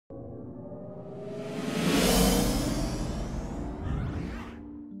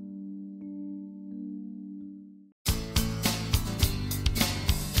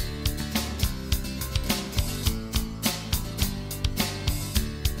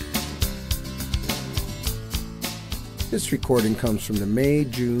This recording comes from the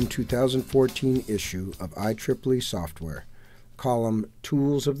May-June 2014 issue of IEEE Software, column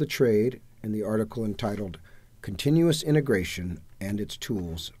Tools of the Trade, in the article entitled Continuous Integration and Its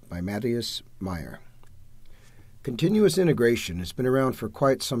Tools by Matthias Meyer. Continuous integration has been around for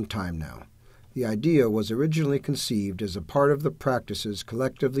quite some time now. The idea was originally conceived as a part of the practices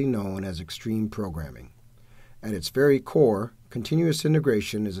collectively known as extreme programming. At its very core, continuous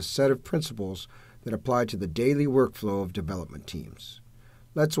integration is a set of principles that apply to the daily workflow of development teams.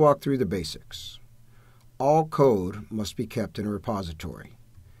 Let's walk through the basics. All code must be kept in a repository.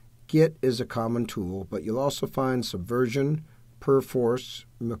 Git is a common tool, but you'll also find Subversion, Perforce,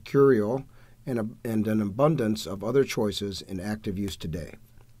 Mercurial, and an abundance of other choices in active use today.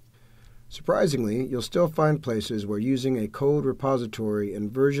 Surprisingly, you'll still find places where using a code repository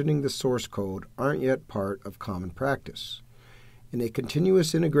and versioning the source code aren't yet part of common practice. In a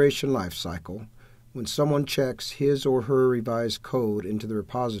continuous integration lifecycle, when someone checks his or her revised code into the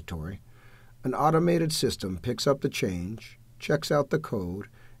repository, an automated system picks up the change, checks out the code,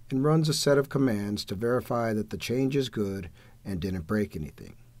 and runs a set of commands to verify that the change is good and didn't break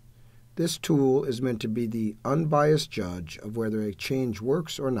anything. This tool is meant to be the unbiased judge of whether a change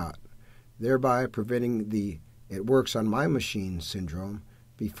works or not, thereby preventing the "it works on my machine" syndrome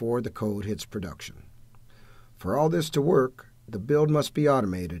before the code hits production. For all this to work, the build must be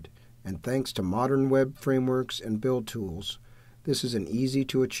automated, and thanks to modern web frameworks and build tools, this is an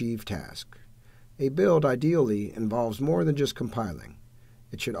easy-to-achieve task. A build ideally involves more than just compiling.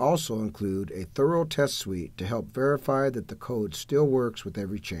 It should also include a thorough test suite to help verify that the code still works with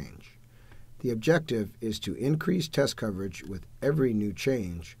every change. The objective is to increase test coverage with every new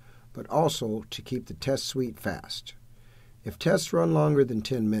change, but also to keep the test suite fast. If tests run longer than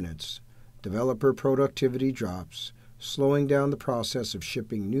 10 minutes, developer productivity drops, slowing down the process of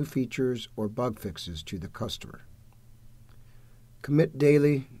shipping new features or bug fixes to the customer. Commit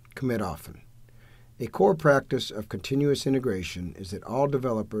daily, commit often. A core practice of continuous integration is that all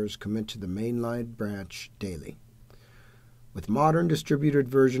developers commit to the mainline branch daily. With modern distributed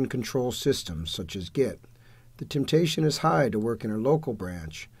version control systems such as Git, the temptation is high to work in a local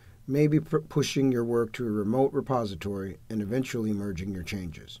branch, maybe pushing your work to a remote repository and eventually merging your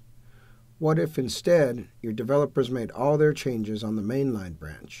changes. What if instead your developers made all their changes on the mainline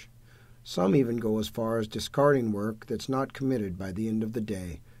branch? Some even go as far as discarding work that's not committed by the end of the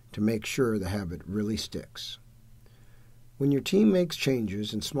day to make sure the habit really sticks. When your team makes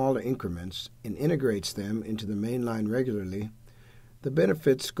changes in smaller increments and integrates them into the mainline regularly, the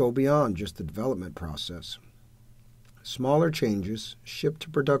benefits go beyond just the development process. Smaller changes, shipped to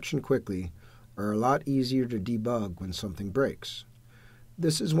production quickly, are a lot easier to debug when something breaks.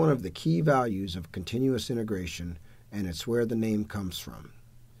 This is one of the key values of continuous integration, and it's where the name comes from.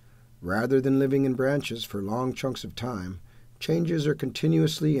 Rather than living in branches for long chunks of time, changes are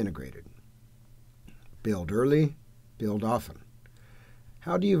continuously integrated. Build early, build often.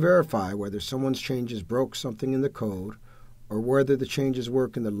 How do you verify whether someone's changes broke something in the code or whether the changes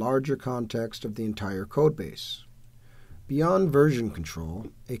work in the larger context of the entire code base? Beyond version control,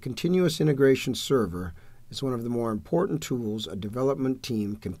 a continuous integration server is one of the more important tools a development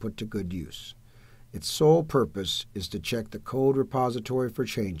team can put to good use. Its sole purpose is to check the code repository for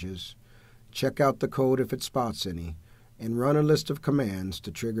changes, check out the code if it spots any, and run a list of commands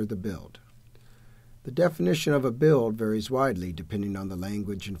to trigger the build. The definition of a build varies widely depending on the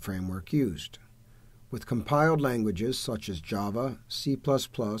language and framework used. With compiled languages such as Java, C++,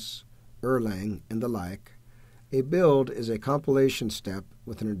 Erlang, and the like, a build is a compilation step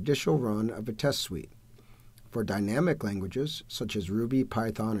with an additional run of a test suite. For dynamic languages, such as Ruby,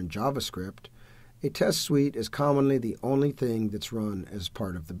 Python, and JavaScript, a test suite is commonly the only thing that's run as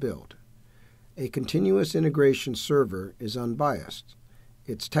part of the build. A continuous integration server is unbiased.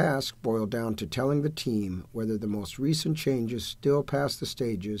 Its tasks boil down to telling the team whether the most recent changes still pass the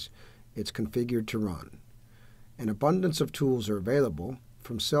stages it's configured to run. An abundance of tools are available,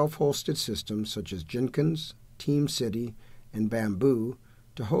 from self-hosted systems such as Jenkins, TeamCity, and Bamboo,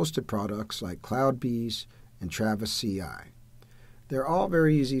 to hosted products like CloudBees and Travis CI. They're all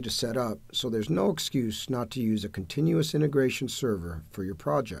very easy to set up, so there's no excuse not to use a continuous integration server for your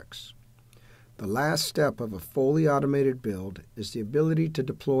projects. The last step of a fully automated build is the ability to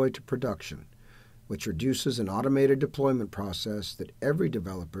deploy to production, which reduces an automated deployment process that every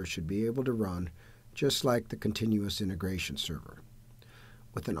developer should be able to run, just like the continuous integration server.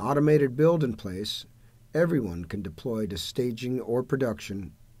 With an automated build in place, everyone can deploy to staging or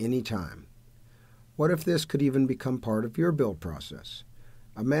production anytime. What if this could even become part of your build process?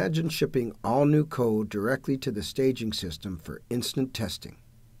 Imagine shipping all new code directly to the staging system for instant testing.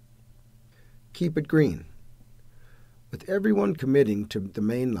 Keep it green. With everyone committing to the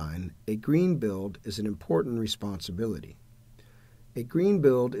main line, a green build is an important responsibility. A green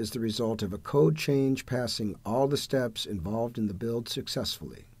build is the result of a code change passing all the steps involved in the build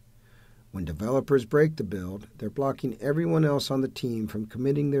successfully. When developers break the build, they're blocking everyone else on the team from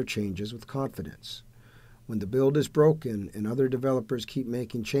committing their changes with confidence. When the build is broken and other developers keep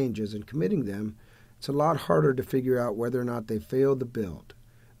making changes and committing them, it's a lot harder to figure out whether or not they failed the build,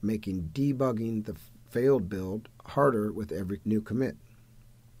 making debugging the failed build harder with every new commit.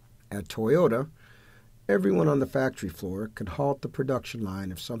 At Toyota, everyone on the factory floor can halt the production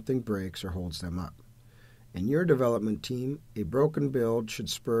line if something breaks or holds them up. In your development team, a broken build should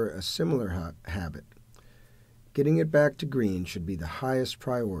spur a similar habit. Getting it back to green should be the highest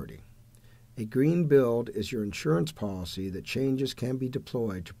priority. A green build is your insurance policy that changes can be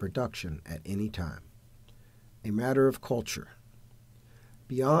deployed to production at any time. A matter of culture.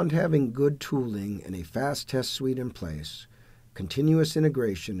 Beyond having good tooling and a fast test suite in place, continuous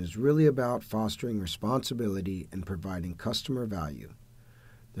integration is really about fostering responsibility and providing customer value.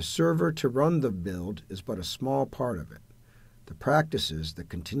 The server to run the build is but a small part of it. The practices that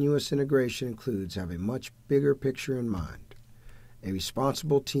continuous integration includes have a much bigger picture in mind. A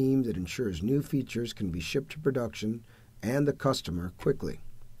responsible team that ensures new features can be shipped to production and the customer quickly,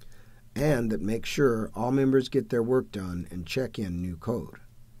 and that makes sure all members get their work done and check in new code.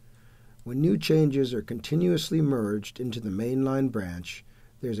 When new changes are continuously merged into the mainline branch,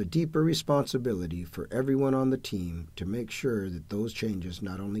 there's a deeper responsibility for everyone on the team to make sure that those changes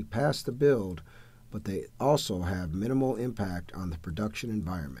not only pass the build, but they also have minimal impact on the production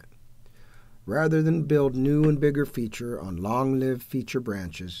environment. Rather than build new and bigger feature on long-lived feature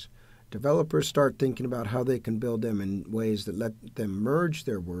branches, developers start thinking about how they can build them in ways that let them merge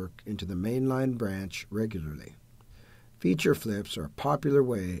their work into the mainline branch regularly. Feature flips are a popular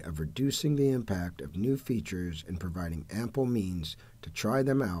way of reducing the impact of new features and providing ample means to try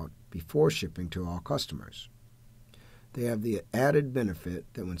them out before shipping to all customers. They have the added benefit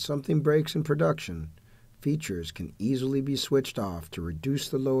that when something breaks in production, features can easily be switched off to reduce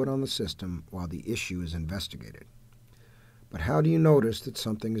the load on the system while the issue is investigated. But how do you notice that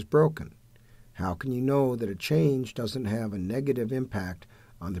something is broken? How can you know that a change doesn't have a negative impact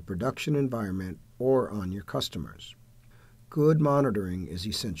on the production environment or on your customers? Good monitoring is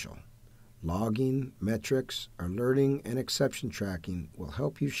essential. Logging, metrics, alerting, and exception tracking will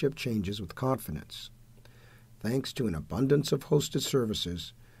help you ship changes with confidence. Thanks to an abundance of hosted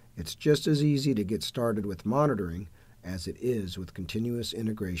services, it's just as easy to get started with monitoring as it is with continuous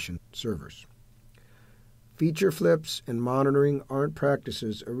integration servers. Feature flips and monitoring aren't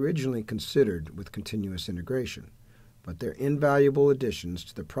practices originally considered with continuous integration, but they're invaluable additions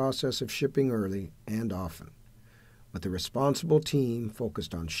to the process of shipping early and often. With a responsible team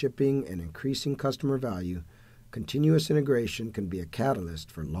focused on shipping and increasing customer value, continuous integration can be a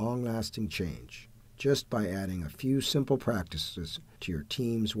catalyst for long-lasting change, just by adding a few simple practices to your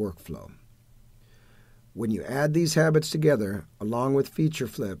team's workflow. When you add these habits together, along with feature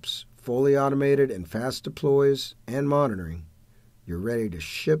flips, fully automated and fast deploys, and monitoring, you're ready to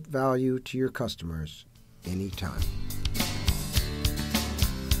ship value to your customers anytime.